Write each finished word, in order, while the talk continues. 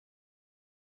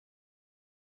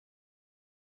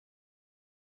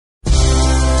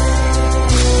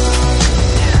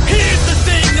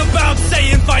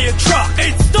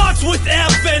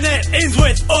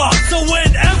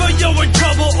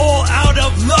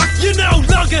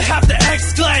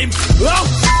friends. Oh,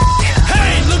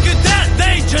 hey, look at that,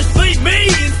 they just beat me.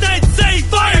 Instead say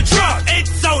fire truck,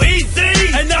 it's so easy.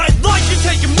 And I'd like to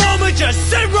take a moment, just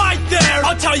sit right there.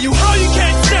 I'll tell you how you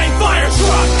can't say fire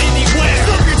truck anywhere.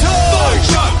 Stub your toe, Fire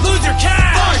truck, lose your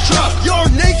cash. fire truck. You're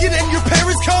naked and your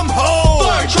parents come home.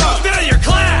 Fire truck, Fail your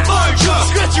class. fire truck.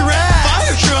 Scratch your ass.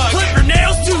 Fire truck, Clip your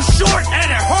nails too short and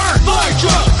it hurts. fire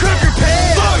truck. Crap your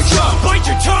pants. Fire truck, Bite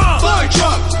your tongue. fire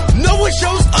truck. No one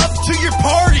shows up to your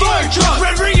party. Fire truck,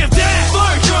 Red ring of death.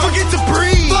 fire truck. Forget to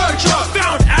breathe. Fire truck,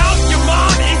 Found out your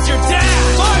mom is your dad.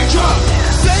 fire truck.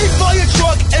 Say fire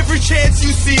truck every chance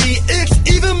you see. It's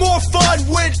even more fun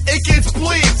when it gets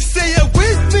bleak. Say it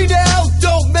with me now,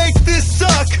 don't make this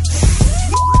suck.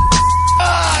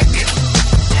 Fuck.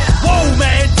 Whoa,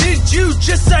 man, did you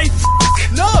just say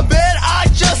Nah, man, I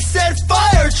just said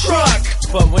fire truck.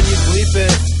 But when you bleep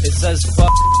it, it says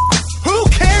fuck. Who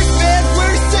cares, man?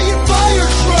 We're saying fire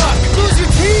truck. Lose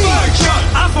your teeth. Fire truck,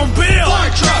 iPhone bill?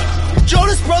 fire truck.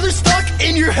 Jonas Brothers stuck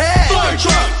in your head. Fire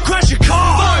truck, Crash your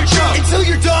car. fire truck. Until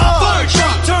you're done. Fire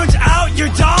truck, Turns out your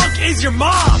dog is your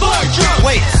mom. fire truck.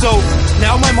 Wait, so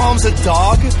now my mom's a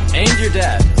dog? And your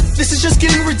dad. This is just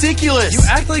getting ridiculous. You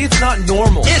act like it's not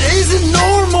normal. It isn't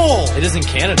normal. It is in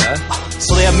Canada.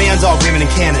 So they have man dog women in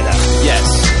Canada. Yes.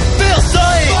 Fail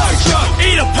science. Fire truck,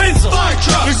 Eat a pencil. fire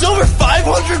truck. There's over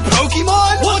 500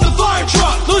 Pokemon. What the fire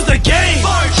truck? Lose the game.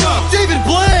 Fire truck, David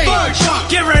Blaine. fire truck.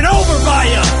 Get ran over by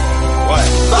ya. What?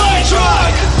 Fire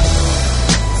truck.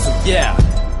 Yeah.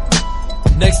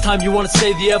 Next time you want to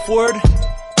say the F word,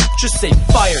 just say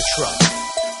fire truck.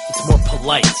 It's more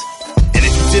polite. And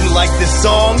if you didn't like this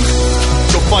song,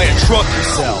 go fire truck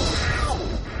yourself.